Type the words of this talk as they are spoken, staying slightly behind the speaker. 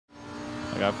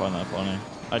Yeah, I find that funny.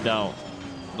 I doubt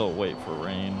they'll wait for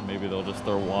rain. Maybe they'll just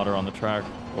throw water on the track,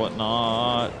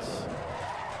 whatnot.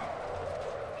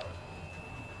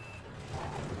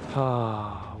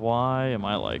 Why am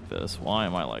I like this? Why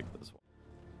am I like this?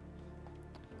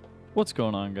 What's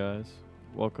going on, guys?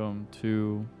 Welcome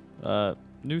to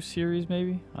new series,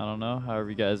 maybe? I don't know. However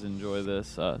you guys enjoy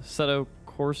this. Assetto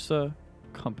Corsa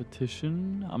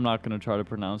Competition. I'm not going to try to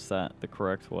pronounce that the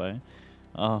correct way.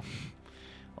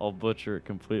 I'll butcher it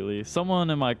completely. Someone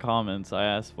in my comments, I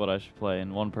asked what I should play,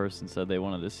 and one person said they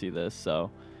wanted to see this. So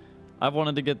I've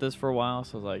wanted to get this for a while,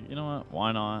 so I was like, you know what?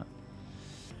 Why not?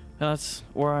 And that's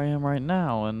where I am right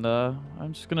now, and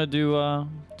I'm just gonna do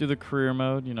the career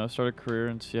mode, you know, start a career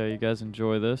and see how you guys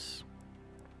enjoy this.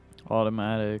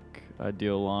 Automatic,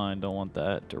 ideal line, don't want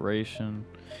that. Duration.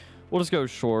 We'll just go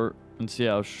short and see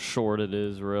how short it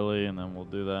is really, and then we'll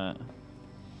do that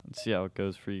and see how it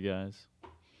goes for you guys.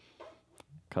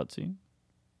 Cutscene.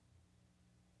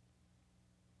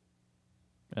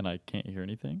 And I can't hear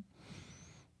anything.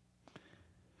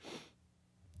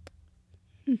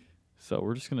 So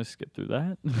we're just going to skip through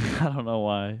that. I don't know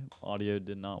why audio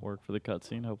did not work for the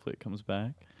cutscene. Hopefully it comes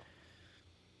back.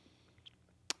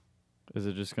 Is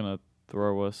it just going to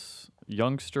throw us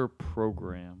youngster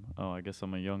program? Oh, I guess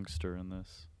I'm a youngster in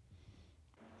this.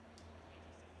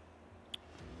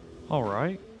 All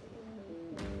right.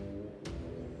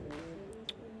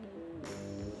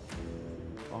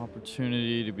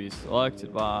 Opportunity to be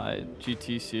selected by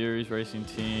GT Series Racing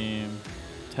Team.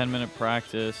 10-minute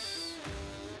practice.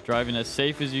 Driving as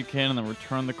safe as you can and then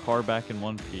return the car back in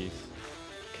one piece.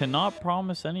 Cannot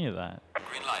promise any of that.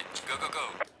 Green light, go, go, go.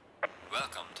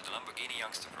 Welcome to the Lamborghini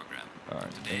Youngster Program.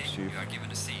 Alright, today you are given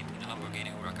a seat in the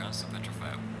Lamborghini Huracan Super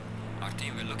Trofeo. Our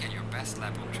team will look at your best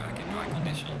lap on track in dry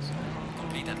conditions.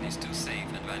 Complete at least 2 safe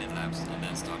and valid laps and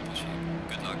then start pushing.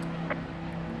 Good luck.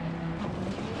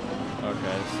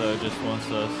 Okay, so it just wants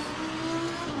us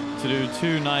to do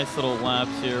 2 nice little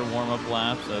laps here, warm-up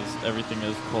laps as everything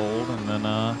is cold, and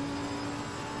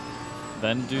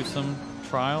then do some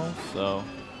trials. So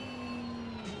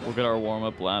we'll get our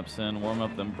warm-up laps in, warm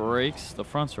up them brakes. The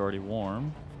fronts are already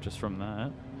warm just from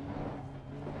that.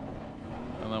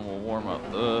 And then we'll warm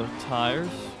up the tires.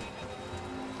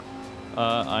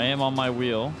 I am on my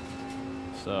wheel,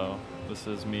 so this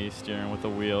is me steering with the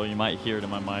wheel. You might hear it in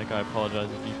my mic. I apologize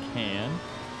if you can.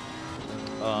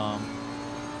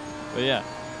 But yeah,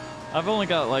 I've only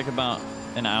got like about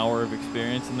an hour of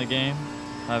experience in the game.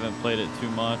 I haven't played it too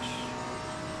much.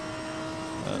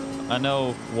 I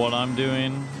know what I'm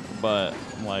doing, but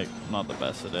I'm like not the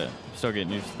best at it. I'm still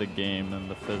getting used to the game and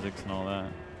the physics and all that.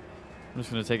 I'm just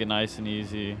gonna take it nice and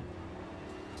easy.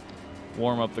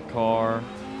 Warm up the car.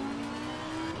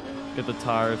 Get the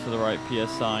tires to the right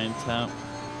PSI and temp.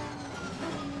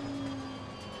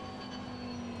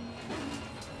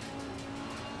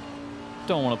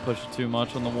 Don't want to push it too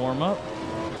much on the warm-up.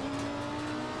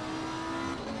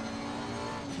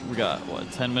 We got,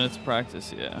 what, 10 minutes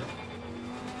practice? Yeah.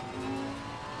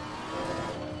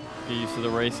 Get used to the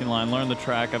racing line, learn the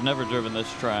track. I've never driven this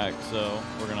track, so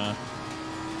we're going to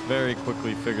very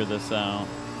quickly figure this out.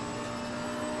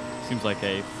 Seems like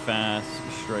a fast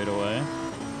straightaway.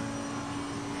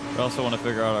 We also want to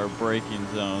figure out our braking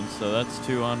zone, so that's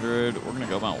 200. We're going to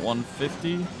go about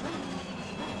 150.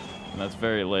 And that's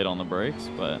very late on the brakes,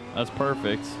 but that's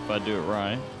perfect if I do it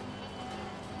right.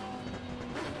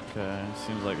 Okay,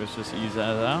 seems like let's just ease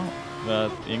that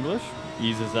out. English,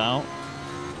 eases out.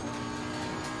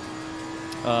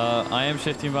 I am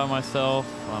shifting by myself.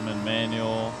 I'm in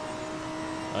manual.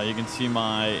 You can see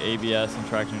my ABS and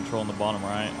traction control on the bottom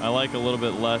right. I like a little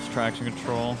bit less traction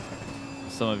control.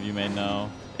 Some of you may know.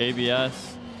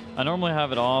 ABS, I normally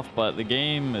have it off, but the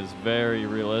game is very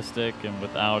realistic, and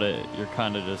without it, you're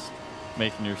kind of just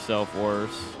making yourself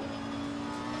worse.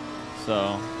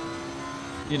 So,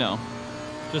 you know,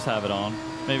 just have it on.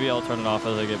 Maybe I'll turn it off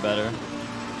as I get better.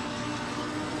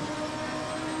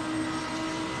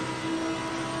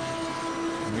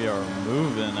 We are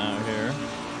moving out here.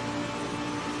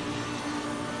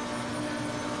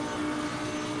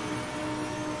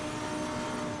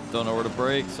 Don't know where to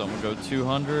brake, so I'm gonna go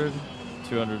 200.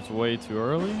 200's way too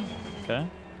early. Okay.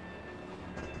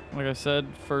 Like I said,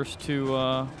 first two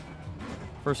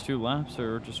laps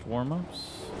are just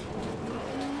warm-ups.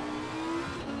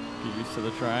 Get used to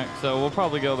the track. So we'll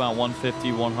probably go about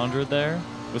 150, 100 there.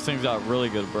 This thing's got really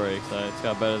good brakes. It's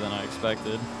got better than I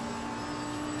expected.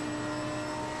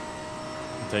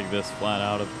 Take this flat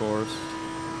out, of course.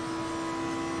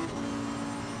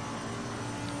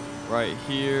 Right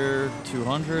here,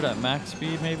 200 at max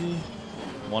speed, maybe?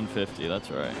 150, that's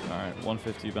right. All right,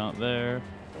 150 about there.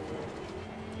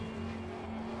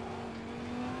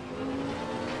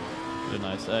 Get a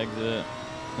nice exit.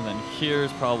 And then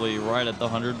here's probably right at the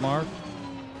 100 mark.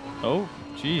 Oh,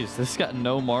 geez, this got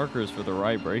no markers for the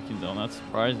right braking zone. That's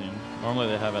surprising. Normally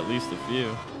they have at least a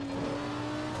few.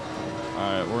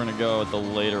 All right, we're gonna go with the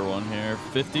later one here.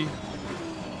 50.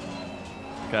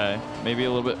 Okay, maybe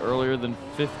a little bit earlier than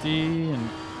 50 and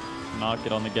not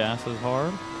get on the gas as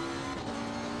hard.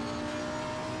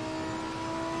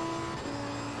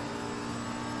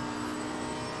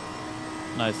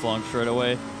 Nice long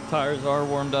straightaway. Tires are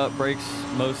warmed up, brakes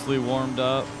mostly warmed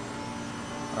up.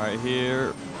 All right,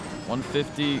 here,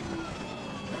 150.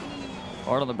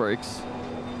 Hard on the brakes.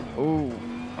 Oh,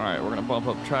 all right, we're gonna bump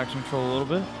up traction control a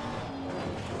little bit.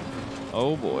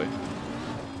 Oh boy.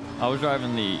 I was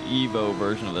driving the Evo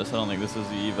version of this. I don't think this is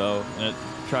the Evo, and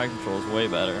traction control is way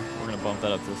better. We're gonna bump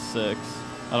that up to 6.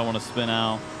 I don't want to spin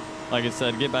out. Like I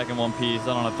said, get back in one piece.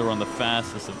 I don't have to run the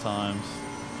fastest of times.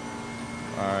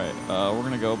 All right, we're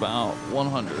gonna go about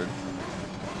 100.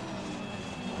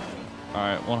 All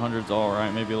right, 100's all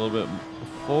right. Maybe a little bit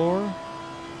before.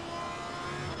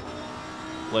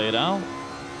 Lay it out.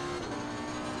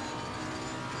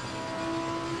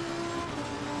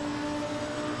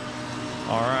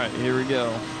 All right, here we go.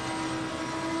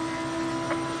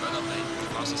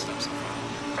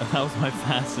 That was my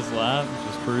fastest lap,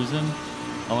 just cruising.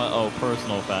 Oh,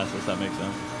 personal fastest, that makes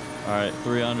sense. All right,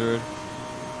 300,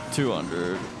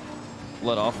 200.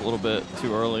 Let off a little bit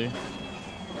too early.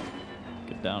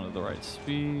 Get down to the right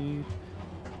speed.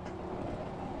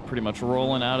 Pretty much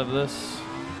rolling out of this.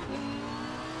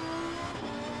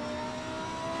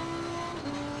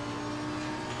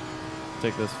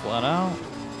 Take this flat out.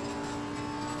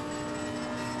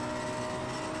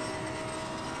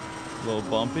 A little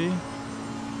bumpy.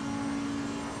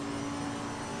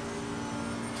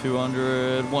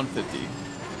 200, 150.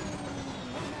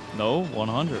 No,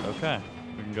 100. Okay.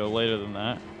 We can go later than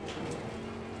that.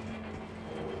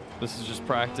 This is just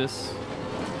practice.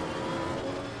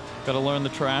 Gotta learn the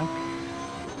track.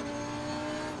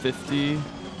 50.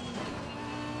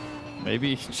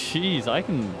 Maybe. Jeez, I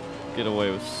can get away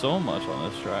with so much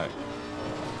on this track.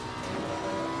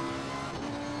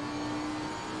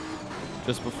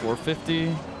 Just before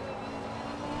 50.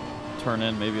 Turn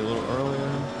in maybe a little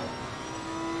earlier.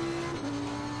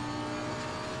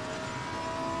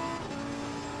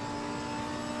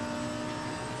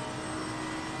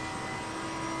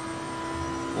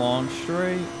 Long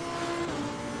straight.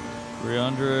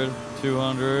 300,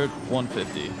 200,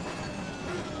 150.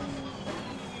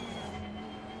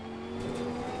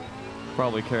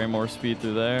 Probably carry more speed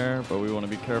through there, but we want to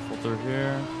be careful through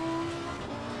here.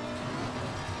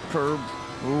 Curb.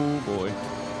 Oh boy.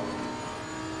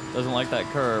 Doesn't like that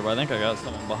curb. I think I got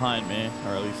someone behind me,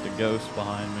 or at least a ghost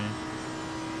behind me.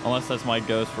 Unless that's my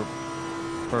ghost for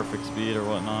perfect speed or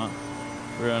whatnot.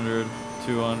 300,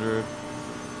 200,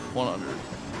 100.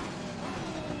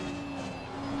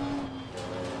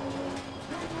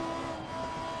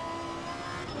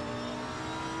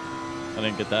 I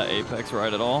didn't get that apex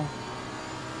right at all.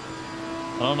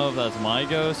 I don't know if that's my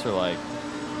ghost or like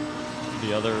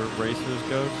the other racer's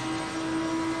ghost.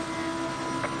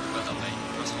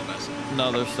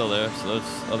 No, they're still there, so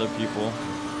that's other people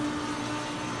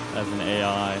as an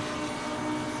AI.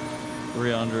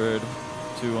 300,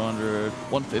 200,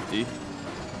 150.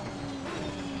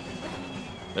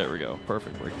 There we go,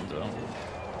 perfect braking zone.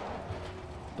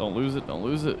 Don't lose it, don't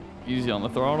lose it. Easy on the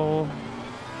throttle.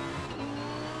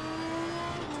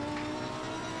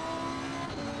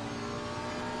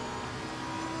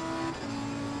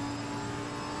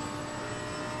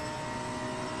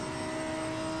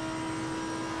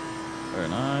 Very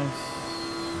nice.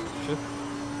 Shift.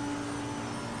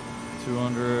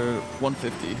 200,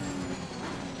 150.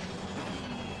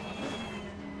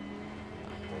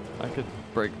 I could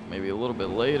brake maybe a little bit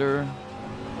later.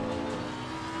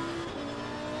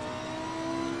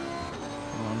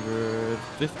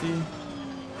 150.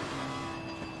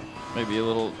 Maybe a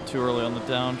little too early on the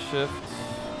downshift.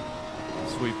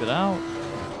 Sweep it out.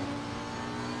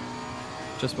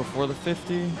 Just before the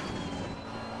 50.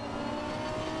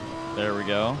 There we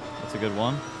go. That's a good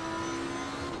one.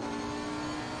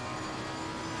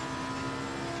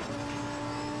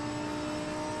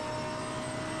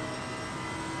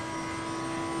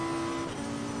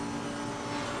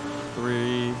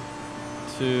 Three,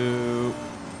 2,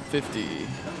 50.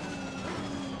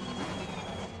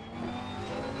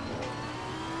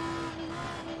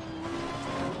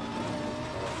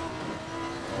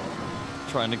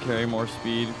 Trying to carry more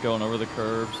speed, going over the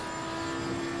curbs.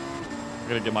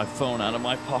 I gotta get my phone out of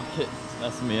my pocket. It's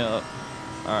messing me up.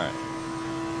 Alright.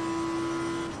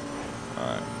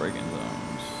 Alright, braking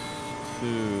zones. 2,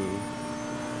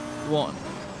 1.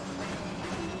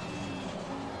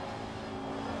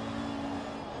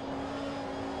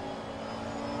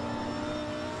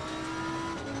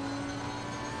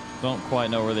 Don't quite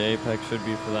know where the apex should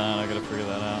be for that. I gotta figure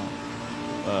that out.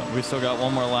 But we still got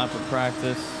one more lap of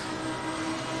practice.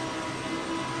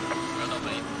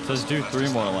 It says do 3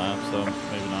 more laps, so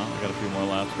maybe not. I got a few more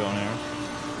laps going here.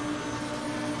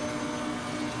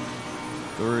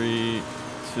 3,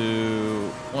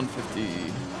 2,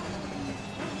 150.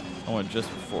 I went just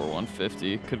before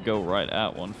 150. Could go right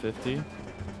at 150.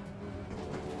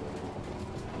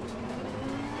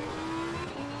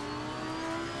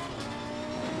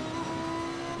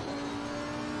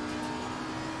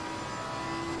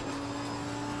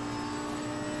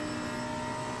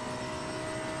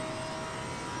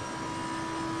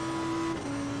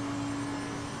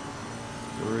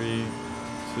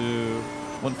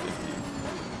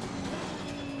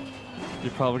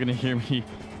 You're probably gonna hear me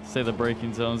say the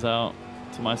braking zones out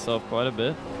to myself quite a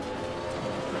bit,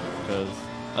 because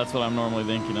that's what I'm normally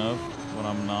thinking of when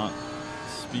I'm not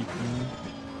speaking.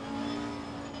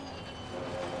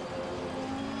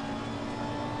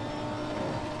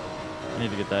 I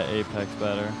need to get that apex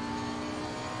better.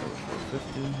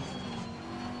 450.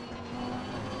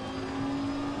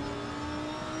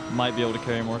 Might be able to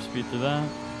carry more speed through that.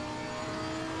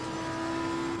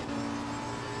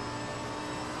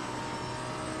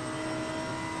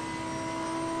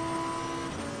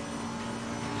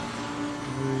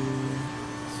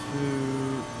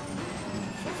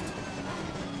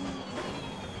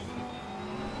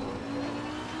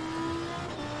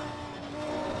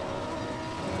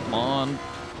 Come on,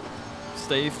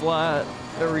 stay flat.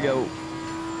 There we go.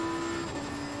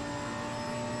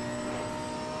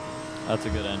 That's a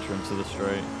good entrance to the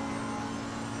straight.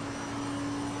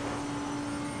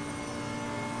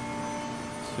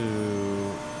 2,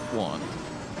 1.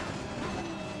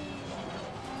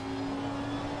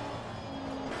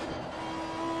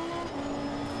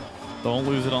 Don't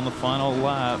lose it on the final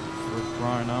lap. For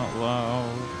crying out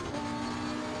loud.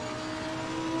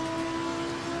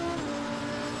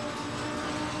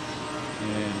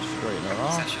 And straighten her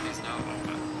off. Session is now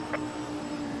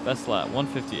over. Best lap,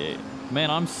 158.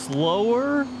 Man, I'm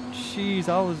slower? Jeez,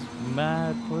 I was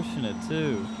mad pushing it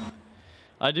too.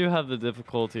 I do have the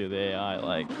difficulty of the AI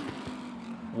like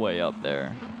way up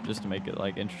there, just to make it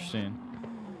like interesting.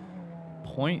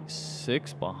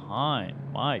 0.6 behind,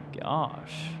 my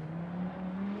gosh.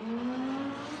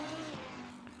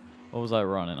 What was I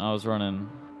running? I was running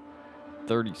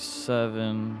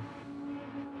 37.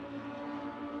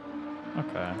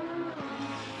 Okay.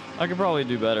 I could probably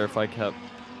do better if I kept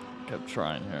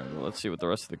trying here. Let's see what the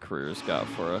rest of the career's got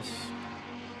for us.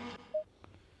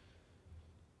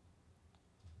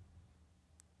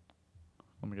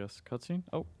 Let me guess. Cutscene?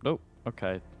 Oh, nope.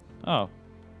 Okay. Oh.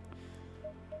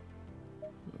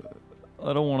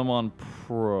 I don't want him on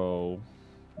pro.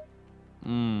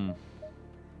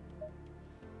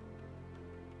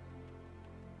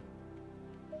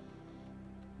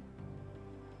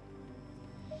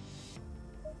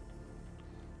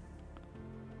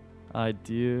 I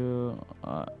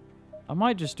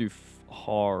might just do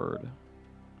hard.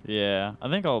 Yeah, I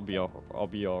think I'll be all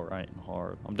right in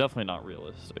hard. I'm definitely not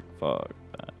realistic. Fuck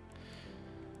that.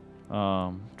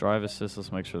 Drive assist.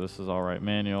 Let's make sure this is all right.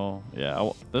 Manual.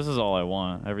 Yeah, this is all I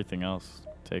want. Everything else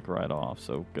take right off.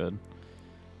 So good.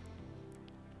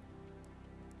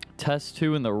 Test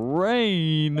 2 in the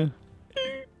rain.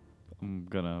 I'm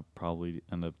gonna probably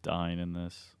end up dying in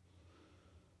this.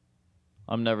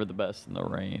 I'm never the best in the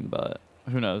rain, but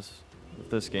who knows if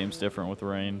this game's different with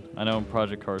rain. I know in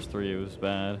Project Cars 3 it was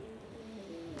bad.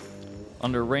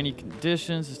 Under rainy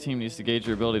conditions, this team needs to gauge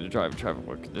your ability to drive in traffic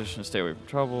conditions, stay away from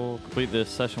trouble, complete this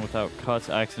session without cuts,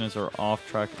 accidents, or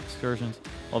off-track excursions.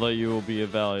 Although you will be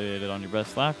evaluated on your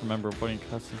best lap, remember avoiding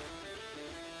cuts.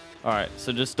 Alright,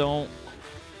 so just don't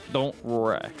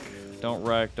wreck. Don't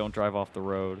wreck, don't drive off the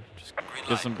road. Just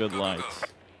get some good lights.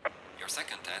 Your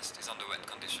second test is under wet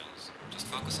conditions. Just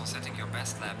focus on setting your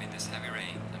best lap in this heavy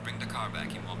rain and bring the car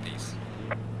back in one piece.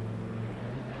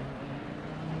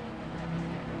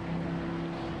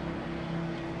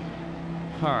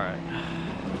 Alright.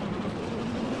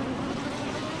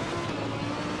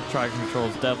 Traction control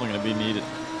is definitely going to be needed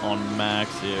on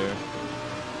max here.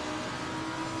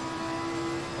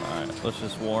 Alright, let's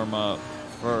just warm up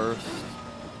first.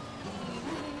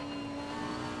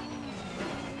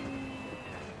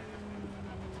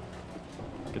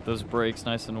 Get those brakes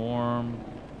nice and warm.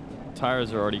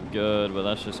 Tires are already good, but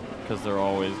that's just because they're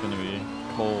always going to be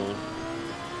cold.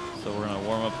 So we're going to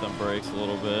warm up them brakes a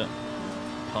little bit.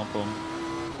 Pump them.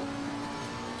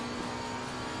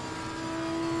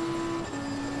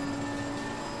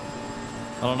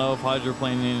 I don't know if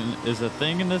hydroplaning is a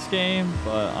thing in this game,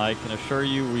 but I can assure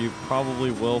you we probably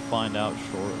will find out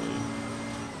shortly.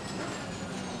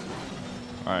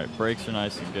 All right, brakes are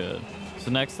nice and good.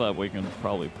 So next lap we can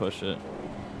probably push it,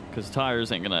 because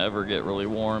tires ain't gonna ever get really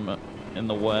warm in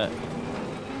the wet.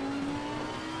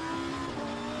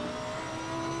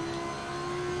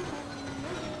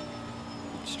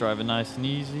 Just driving nice and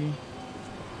easy.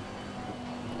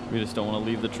 We just don't want to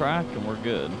leave the track, and we're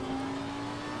good.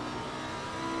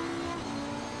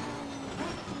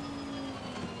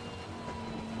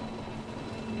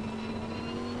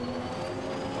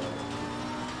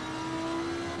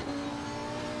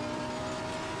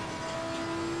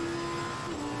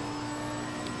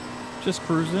 Just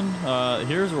cruising.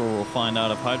 Here's where we'll find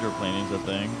out if hydroplaning's a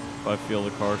thing. If I feel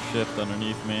the car shift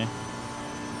underneath me.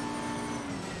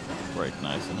 Brake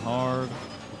nice and hard.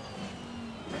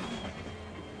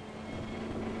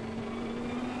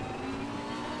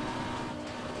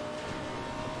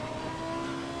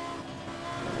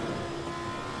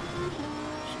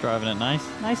 Just driving it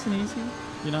nice and easy,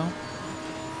 you know.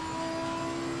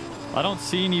 I don't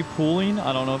see any pooling.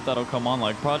 I don't know if that'll come on.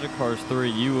 Like Project Cars 3,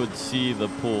 you would see the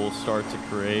pool start to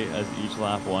create as each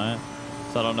lap went.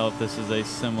 So I don't know if this is a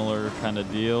similar kind of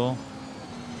deal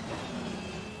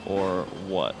or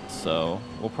what. So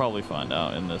we'll probably find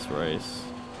out in this race.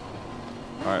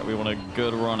 All right, we want a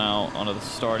good run out onto the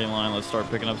starting line. Let's start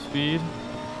picking up speed.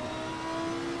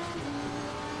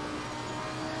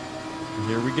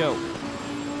 Here we go.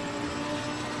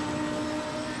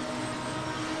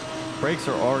 Brakes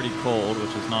are already cold, which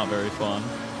is not very fun.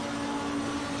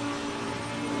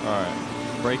 All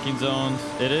right, braking zones.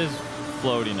 It is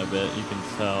floating a bit, you can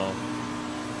tell.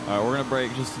 All right, we're gonna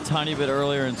brake just a tiny bit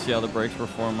earlier and see how the brakes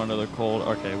perform under the cold.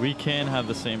 Okay, we can have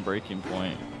the same braking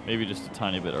point, maybe just a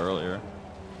tiny bit earlier.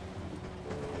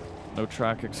 No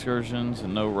track excursions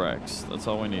and no wrecks. That's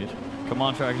all we need. Come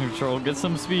on, traction control, get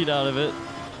some speed out of it.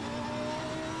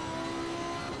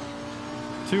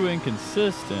 Too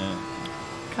inconsistent.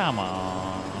 Come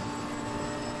on.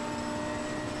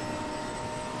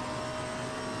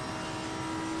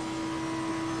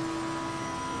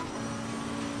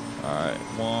 All right,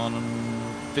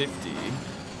 150.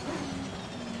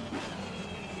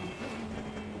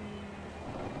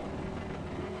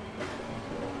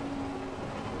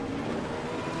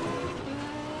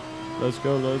 Let's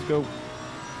go, let's go.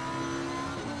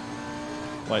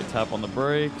 Light tap on the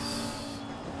brakes.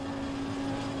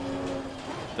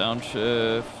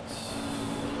 Downshift.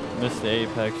 Missed the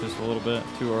apex just a little bit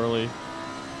too early.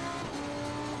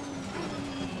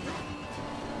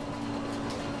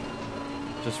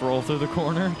 Just roll through the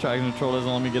corner. Traction control doesn't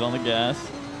let me get on the gas.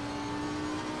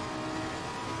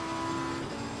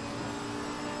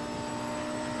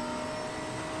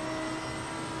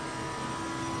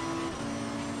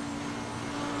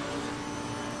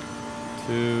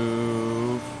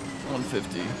 To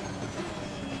 150.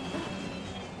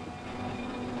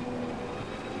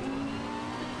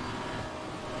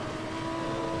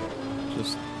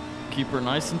 Just keep her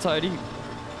nice and tidy.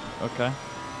 Okay.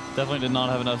 Definitely did not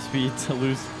have enough speed to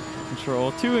lose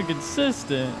control. Too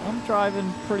inconsistent. I'm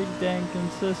driving pretty dang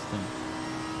consistent.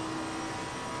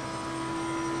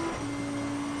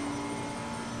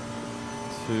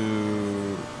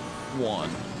 To 1.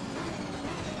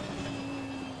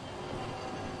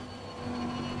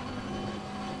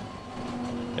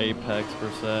 Apex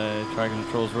per se. Traction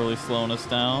control is really slowing us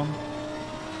down.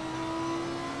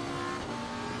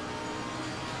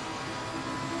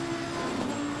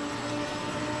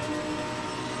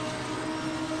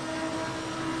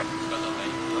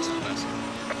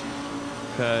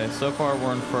 Okay, so far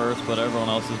we're in first, but everyone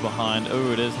else is behind.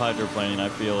 Oh, it is hydroplaning, I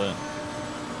feel it.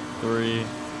 3,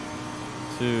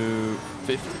 2,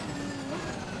 50.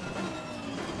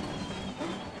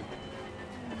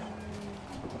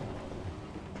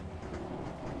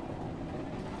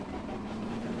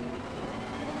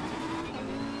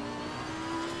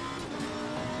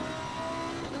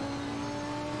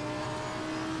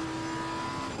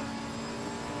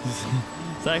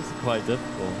 It's actually quite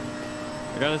difficult.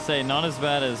 I gotta say, not as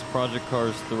bad as Project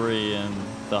Cars 3 and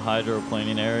the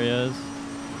hydroplaning areas.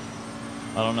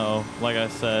 I don't know. Like I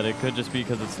said, it could just be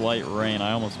because it's light rain.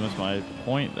 I almost missed my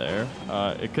point there.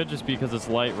 It could just be because it's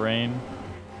light rain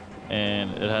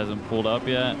and it hasn't pulled up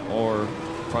yet, or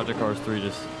Project Cars 3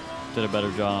 just did a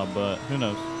better job, but who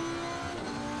knows?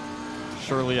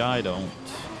 Surely I don't.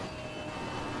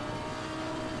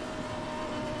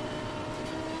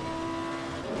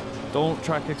 Don't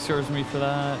track excurse me for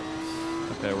that.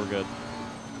 Okay, we're good.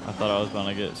 I thought I was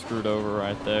gonna get screwed over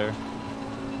right there.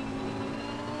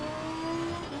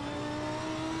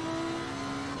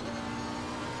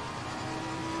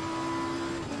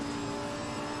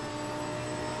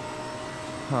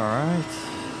 All right.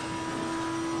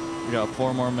 We got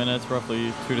 4 more minutes,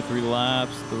 roughly 2 to 3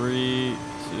 laps. 3,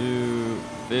 2,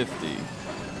 50.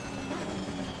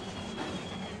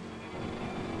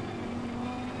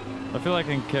 I feel like I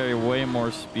can carry way more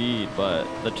speed, but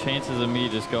the chances of me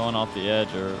just going off the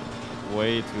edge are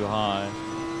way too high.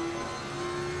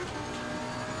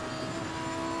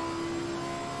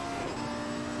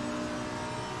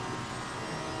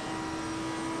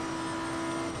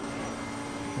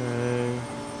 Okay,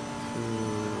 2,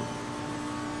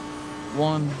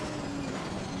 1.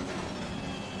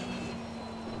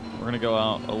 We're gonna go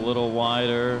out a little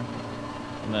wider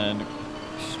and then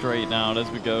straighten out as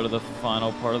we go to the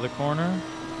final part of the corner.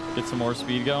 Get some more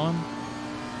speed going.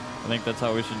 I think that's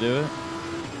how we should do it.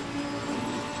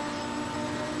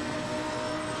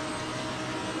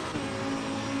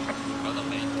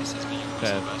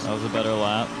 Okay, that was a better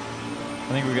lap. I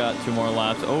think we got 2 more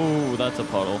laps. Oh, that's a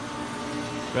puddle.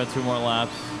 We got 2 more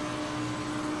laps.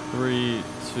 3,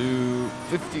 2,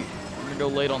 50. We're gonna go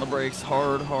late on the brakes.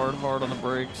 Hard on the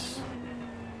brakes.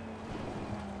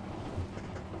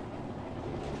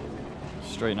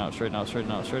 Straighten out.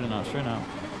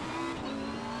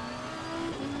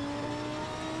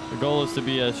 The goal is to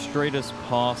be as straight as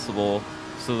possible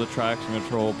so the traction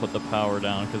control will put the power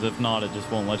down, because if not, it just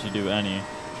won't let you do any.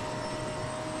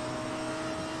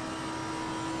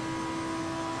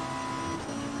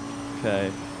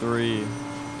 Okay, 3,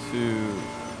 2,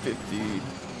 50.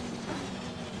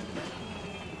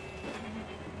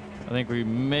 I think we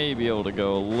may be able to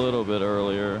go a little bit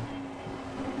earlier.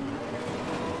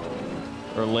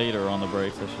 Or later on the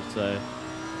brakes, I should say.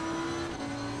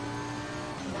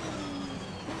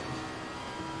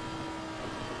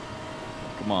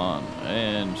 Come on,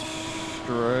 and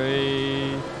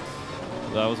straight.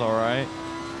 That was all right.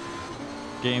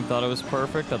 Game thought it was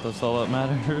perfect. That's all that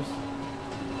matters.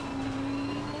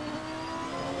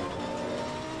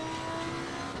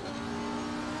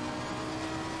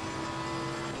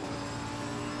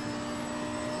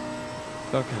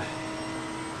 Okay.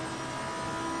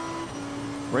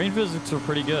 Rain physics are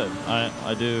pretty good.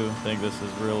 I do think this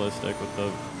is realistic with the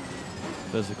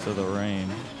physics of the rain.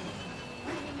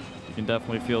 You can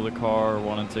definitely feel the car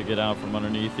wanting to get out from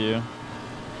underneath you.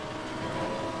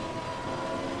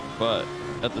 But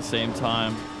at the same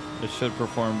time, it should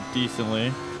perform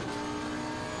decently.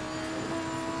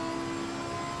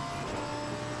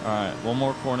 Alright, 1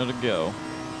 more corner to go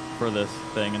for this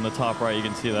thing. In the top right, you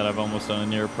can see that I've almost done a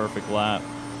near perfect lap.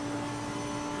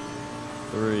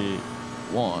 3,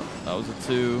 1. That was a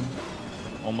 2.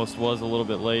 Almost was a little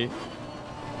bit late.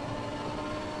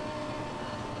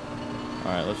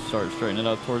 Alright, let's start straightening it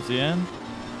up towards the end.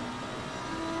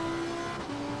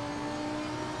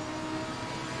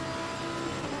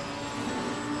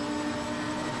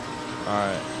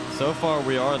 Alright, so far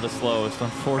we are the slowest,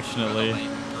 unfortunately.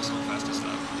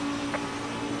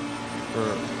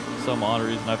 For some odd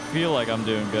reason. I feel like I'm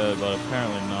doing good, but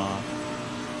apparently not.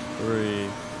 3,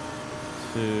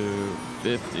 2,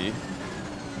 50.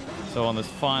 So on this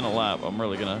final lap, I'm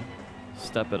really gonna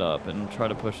step it up and try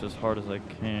to push as hard as I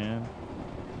can.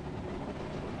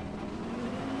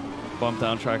 Bump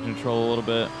down traction control a little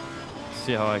bit.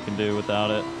 See how I can do without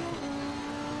it.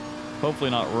 Hopefully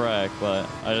not wreck, but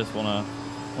I just wanna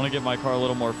give my car a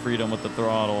little more freedom with the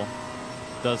throttle.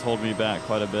 It does hold me back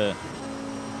quite a bit.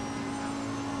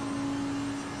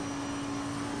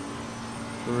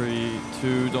 3,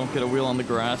 2, don't get a wheel on the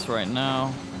grass right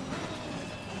now.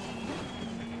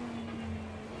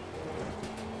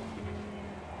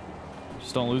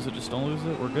 Just don't lose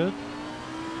it, we're good.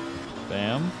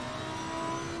 Bam.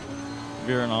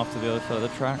 Veering off to the other side of the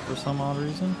track for some odd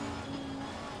reason.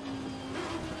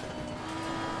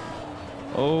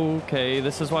 Okay,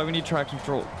 this is why we need traction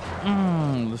control.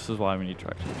 This is why we need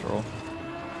traction control.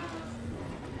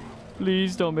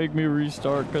 Please don't make me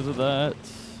restart because of that.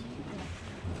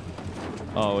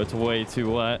 Oh, it's way too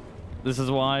wet. This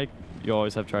is why you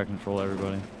always have traction control,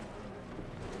 everybody.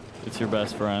 It's your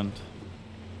best friend.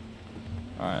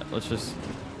 Alright, let's just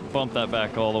bump that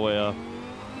back all the way up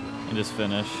and just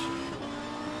finish.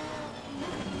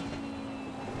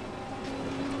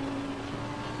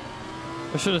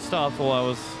 I should have stopped while I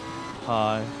was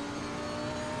high.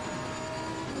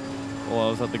 While I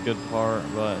was at the good part,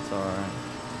 but it's alright.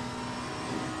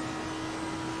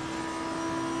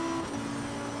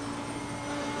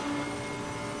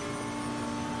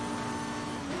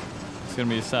 It's gonna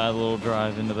be a sad little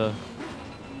drive into the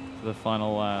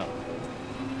final lap.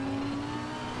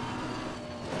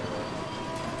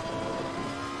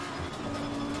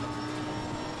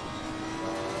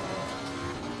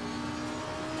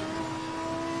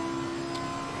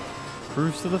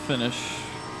 Cruise to the finish.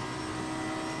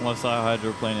 Unless I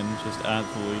hydroplane and just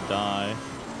absolutely die.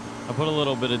 I put a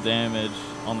little bit of damage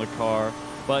on the car.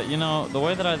 But, you know, the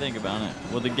way that I think about it,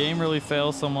 will the game really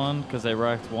fail someone because they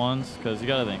wrecked once? Because you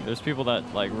gotta think, there's people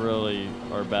that, like, really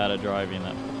are bad at driving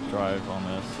that drive on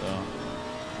this, so.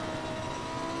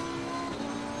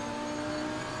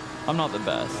 I'm not the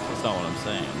best. That's not what I'm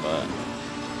saying, but,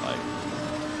 like,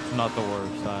 not the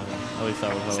worst either. At least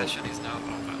I would hope. Session is now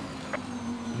over.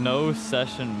 No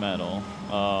session medal.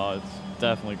 It's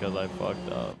definitely because I fucked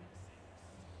up.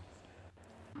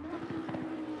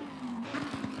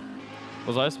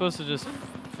 Was I supposed to just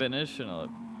finish in a,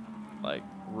 like,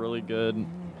 really good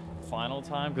final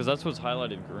time? Because that's what's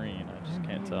highlighted green. I just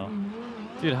can't tell.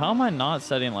 Dude, how am I not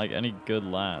setting, like, any good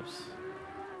laps?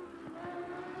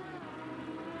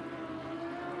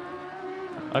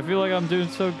 I feel like I'm doing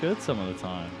so good some of the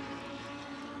time.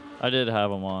 I did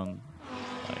have them on,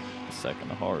 like, the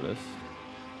second hardest.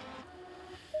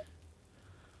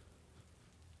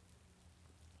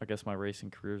 I guess my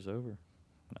racing career's over.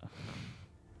 No.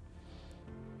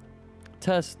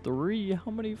 Test 3.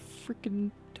 How many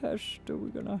freaking tests are we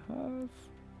gonna have?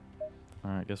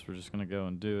 Alright, I guess we're just gonna go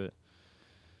and do it.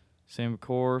 Same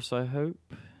course, I hope.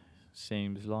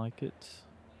 Seems like it.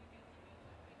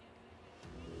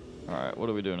 Alright, what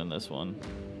are we doing in this one?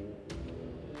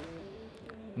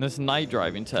 In this night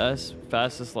driving test,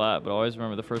 fastest lap, but always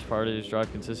remember the first priority is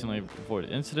drive consistently, avoid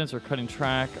incidents or cutting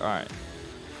track. Alright.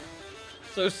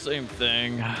 So same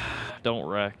thing. Don't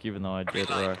wreck, even though I did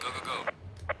wreck. Go, go, go.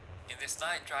 In this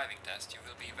night driving test, you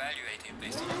will be evaluated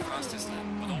based on your fastest lap,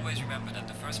 but always remember that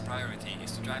the first priority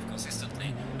is to drive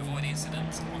consistently, avoid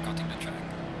incidents, or cutting the track.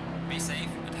 Be safe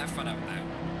and have fun out there.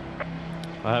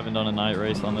 I haven't done a night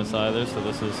race on this either, so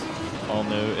this is all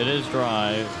new. It is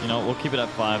dry. You know, we'll keep it at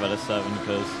 5 out of 7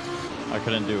 because I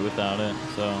couldn't do it without it.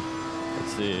 So,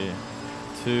 let's see.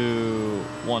 To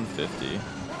 150.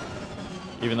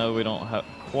 Even though we don't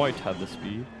quite have the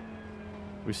speed,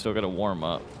 we still got to warm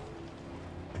up.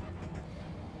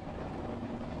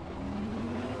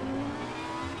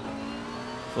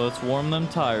 So let's warm them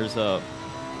tires up.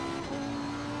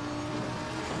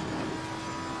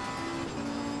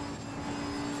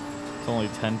 It's only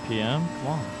 10 p.m. Come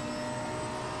on.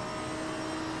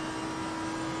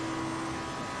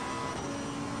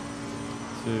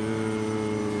 To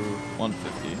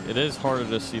 150. It is harder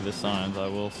to see the signs, I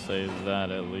will say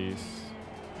that at least.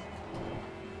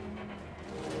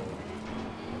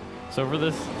 So for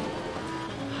this,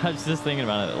 I was just thinking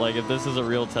about it. Like, if this is a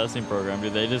real testing program, do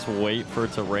they just wait for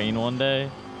it to rain one day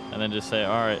and then just say,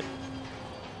 all right,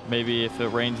 maybe if it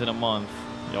rains in a month,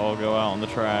 y'all go out on the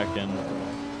track and,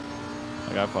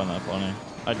 like, I find that funny.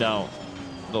 I doubt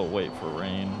they'll wait for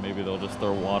rain. Maybe they'll just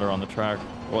throw water on the track,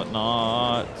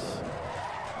 whatnot.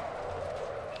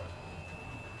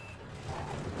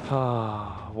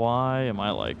 Why am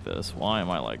I like this? Why am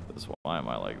I like this? Why am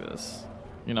I like this?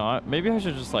 You know, maybe I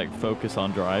should just, like, focus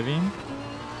on driving.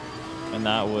 And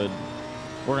that would...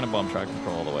 We're going to bump track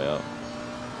control all the way up.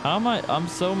 How am I... I'm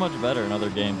so much better in other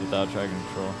games without traction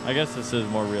control. I guess this is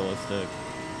more realistic.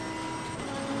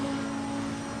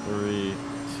 3,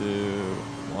 2,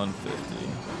 150.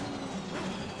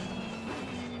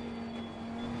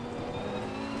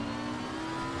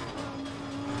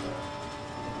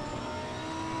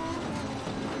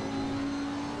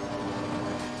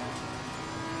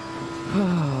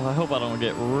 I hope I don't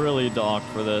get really docked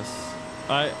for this.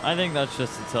 I think that's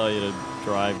just to tell you to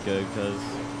drive good, because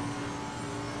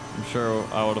I'm sure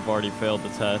I would have already failed the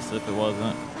test if it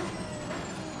wasn't.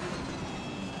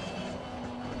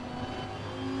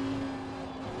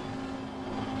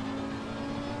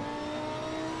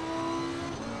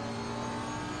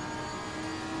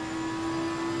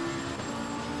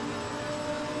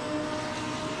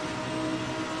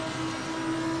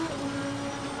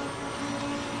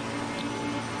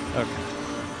 Okay.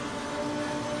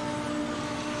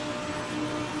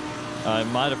 I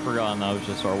might have forgotten that was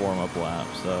just our warm-up lap,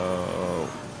 so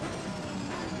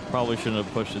probably shouldn't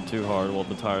have pushed it too hard while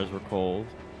the tires were cold.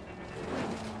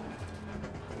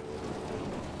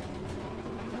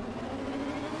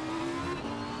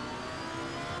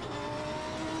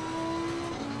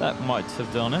 That might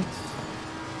have done it.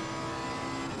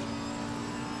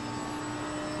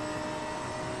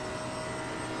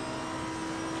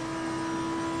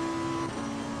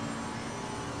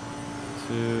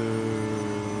 To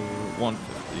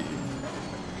 150.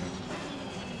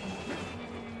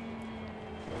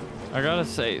 I gotta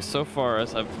say, so far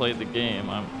as I've played the game,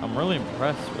 I'm really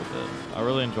impressed with it. I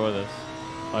really enjoy this.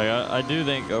 Like, I do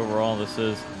think overall this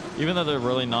is, even though they're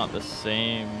really not the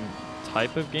same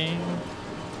type of game,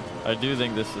 I do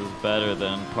think this is better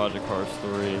than Project Cars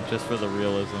 3, just for the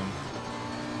realism.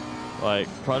 Like,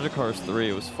 Project Cars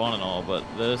 3 was fun and all, but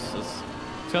this is,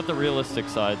 it's got the realistic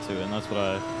side to it, and that's what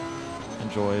I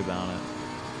enjoy about it.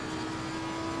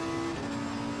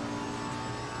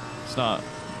 It's not,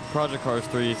 Project Cars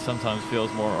 3 sometimes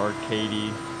feels more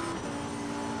arcadey,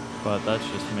 but that's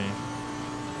just me.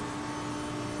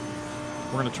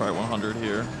 We're gonna try 100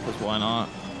 here, because why not?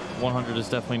 100 is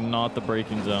definitely not the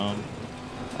braking zone.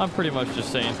 I'm pretty much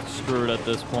just saying screw it at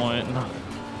this point.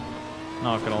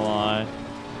 Not gonna lie.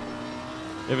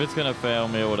 If it's gonna fail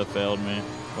me, it would have failed me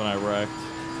when I wrecked.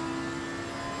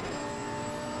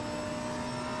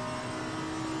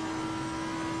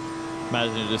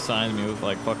 Imagine it just signed me with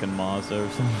like fucking Mazda or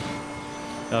something.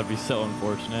 That would be so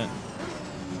unfortunate.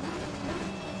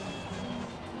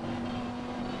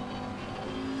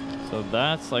 So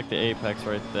that's like the apex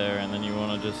right there, and then you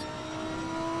want to just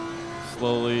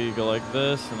slowly go like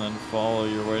this and then follow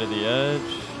your way to the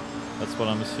edge. That's what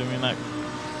I'm assuming that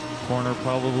corner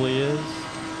probably is.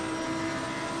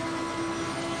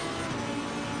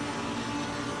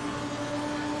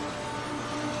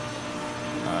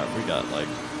 Alright, we got like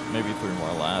maybe 3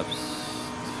 more laps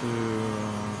to...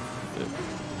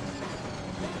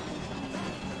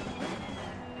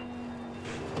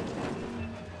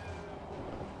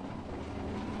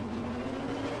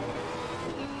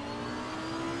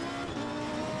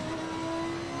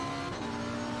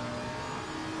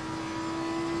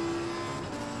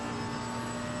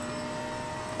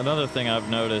 Another thing I've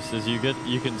noticed is you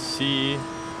can see,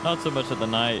 not so much at the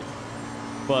night,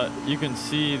 but you can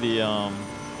see the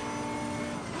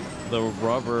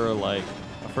rubber, like,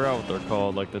 I forgot what they're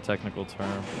called, like the technical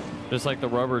term. Just like the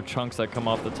rubber chunks that come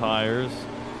off the tires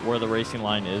where the racing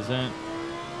line isn't.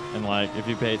 And like, if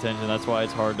you pay attention, that's why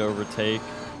it's hard to overtake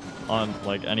on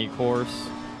like any course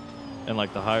and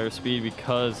like the higher speed,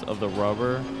 because of the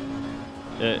rubber.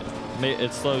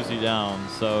 It slows you down,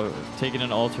 so taking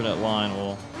an alternate line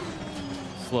will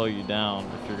slow you down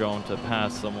if you're going to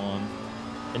pass someone.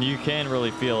 And you can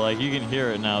really feel, like, you can hear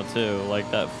it now too, like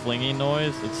that flinging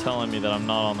noise, it's telling me that I'm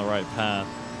not on the right path.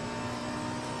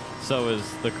 So is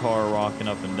the car rocking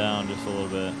up and down just a little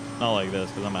bit. Not like this,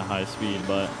 because I'm at high speed,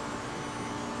 but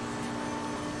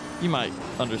you might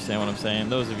understand what I'm saying.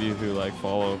 Those of you who like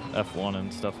follow F1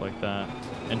 and stuff like that,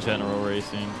 in general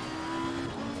racing.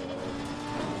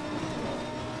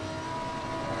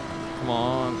 Come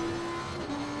on.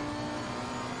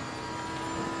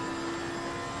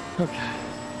 Okay.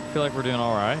 I feel like we're doing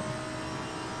all right.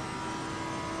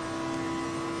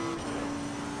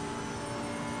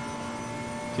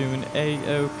 Doing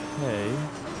A-okay.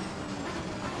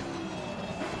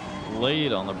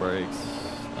 Late on the brakes.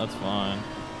 That's fine.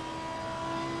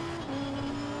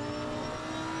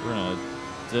 We're gonna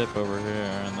dip over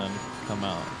here and then come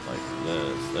out like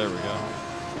this. There we go.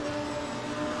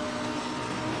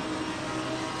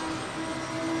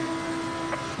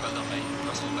 Well done, mate.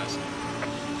 Personal best.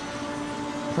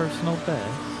 Personal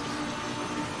best.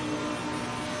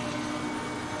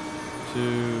 To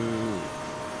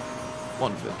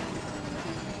 150.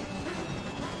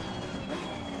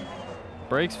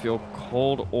 Brakes feel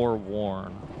cold or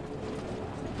worn.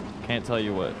 Can't tell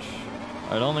you which.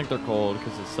 I don't think they're cold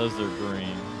because it says they're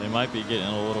green. They might be getting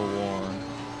a little worn.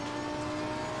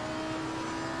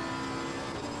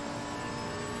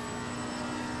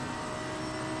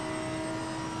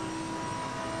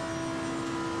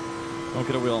 Don't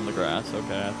get a wheel on the grass.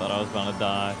 Okay, I thought I was about to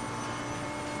die.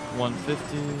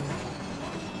 150.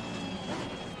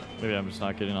 Maybe I'm just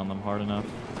not getting on them hard enough.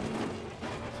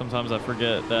 Sometimes I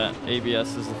forget that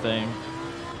ABS is a thing.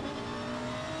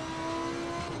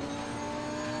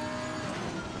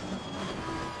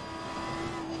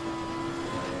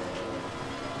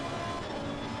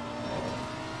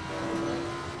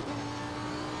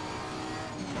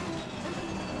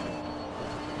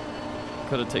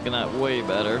 Could have taken that way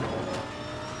better.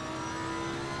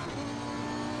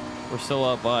 We're still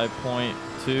up by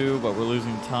 0.2, but we're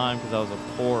losing time because that was a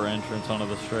poor entrance onto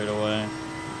the straightaway.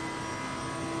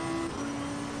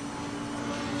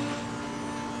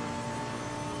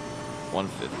 $150.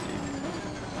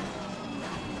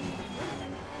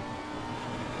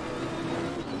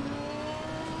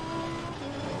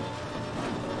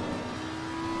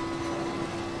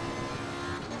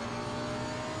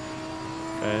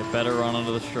 Okay, better run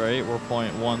onto the straight. We're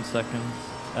 0.1 seconds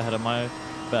ahead of my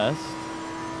best.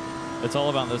 It's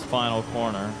all about this final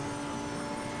corner.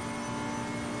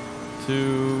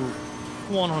 To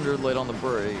 100 late on the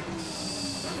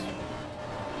brakes.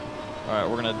 All right,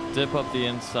 we're gonna dip up the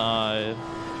inside,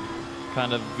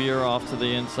 kind of veer off to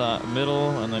the inside,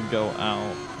 middle, and then go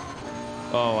out.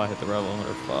 Oh, I hit the rev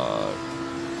limiter, fuck.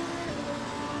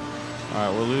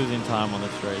 Alright, we're losing time on the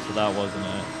straight, so that wasn't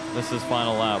it. This is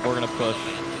final lap. We're going to push.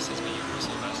 This is me,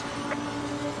 Russell West.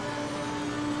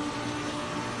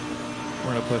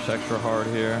 We're going to push extra hard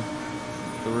here.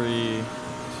 3,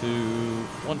 2,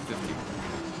 150.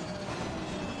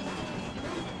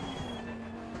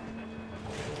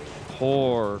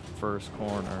 Poor first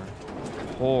corner.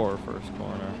 Poor first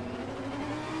corner.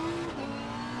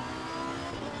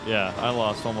 Yeah, I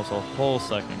lost almost a whole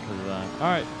second because of that.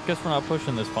 Alright, guess we're not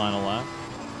pushing this final lap.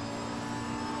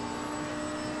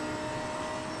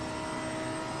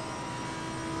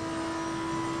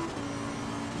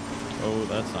 Oh,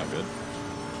 that's not good.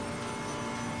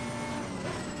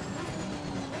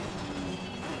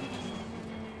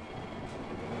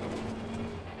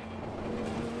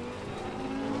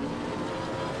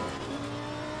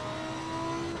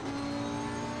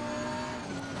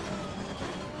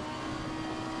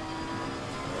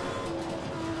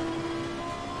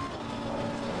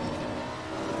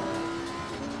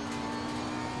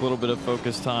 A little bit of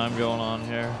focus time going on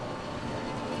here.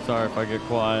 Sorry if I get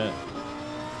quiet.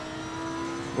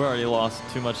 We already lost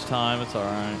too much time. It's all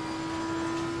right.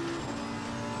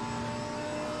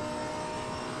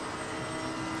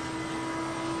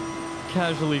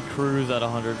 Casually cruise at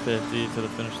 150 to the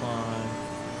finish line.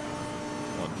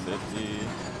 150.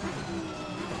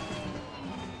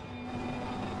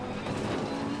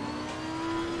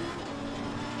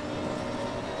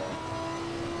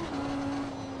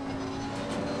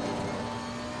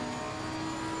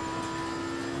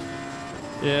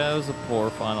 Yeah, it was a poor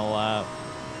final lap.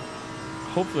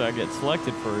 Hopefully I get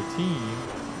selected for a team.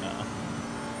 Nah.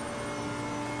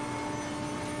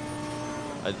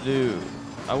 I do.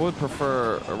 I would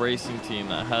prefer a racing team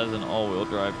that has an all-wheel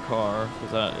drive car,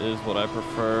 because that is what I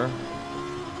prefer.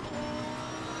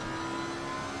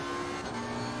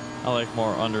 I like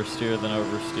more understeer than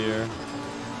oversteer.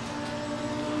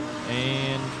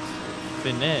 And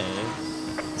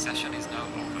finesse. Session is now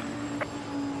over.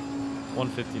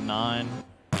 159.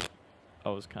 I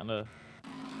was kind of...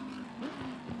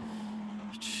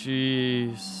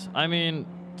 Jeez. I mean,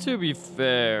 to be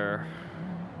fair,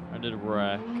 I did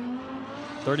wreck.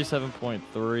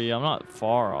 37.3. I'm not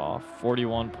far off.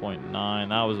 41.9.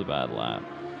 That was a bad lap.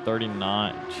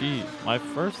 39. Jeez. My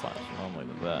first laps are normally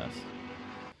the best.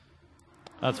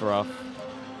 That's rough.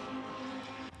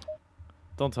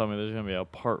 Don't tell me there's going to be a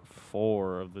part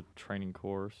 4 of the training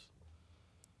course.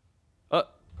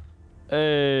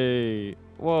 Hey.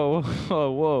 Whoa,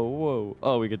 whoa, whoa, whoa.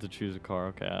 Oh, we get to choose a car.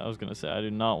 Okay, I was going to say, I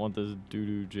do not want this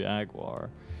doo-doo Jaguar.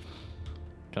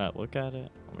 Can I look at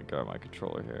it? Let me grab my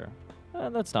controller here.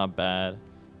 That's not bad,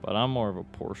 but I'm more of a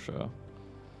Porsche.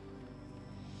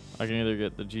 I can either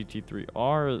get the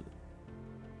GT3R.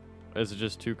 Is it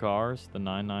just 2 cars? The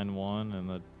 991 and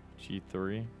the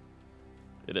G3?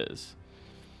 It is.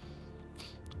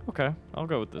 Okay, I'll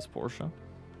go with this Porsche.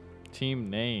 Team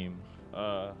name.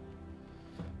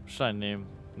 Should I name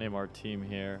our team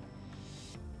here?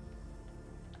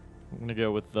 I'm gonna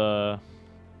go with the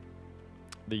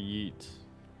Yeet.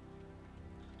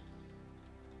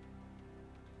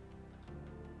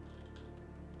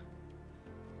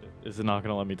 Is it not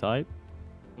gonna let me type?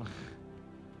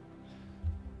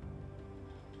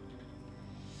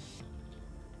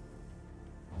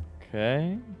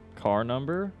 Okay, car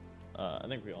number. I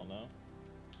think we all know.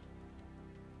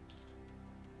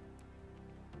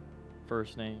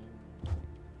 First name.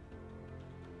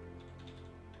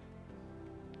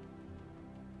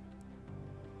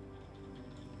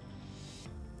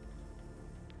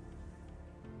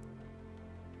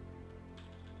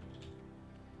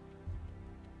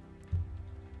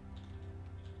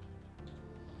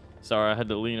 Sorry, I had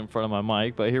to lean in front of my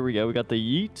mic, but here we go. We got the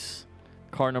Yeets.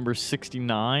 Car number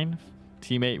 69.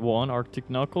 Teammate 1, Arctic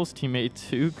Knuckles. Teammate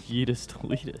 2, Yeetus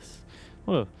Deletus.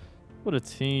 What a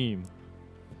team.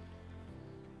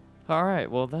 All right,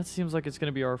 well, that seems like it's going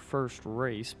to be our first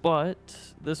race, but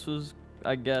this was,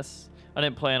 I guess, I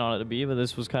didn't plan on it to be, but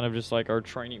this was kind of just like our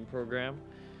training program.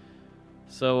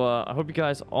 So I hope you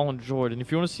guys all enjoyed, and if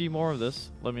you want to see more of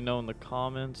this, let me know in the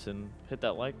comments and hit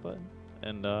that like button,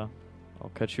 and I'll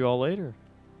catch you all later.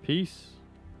 Peace.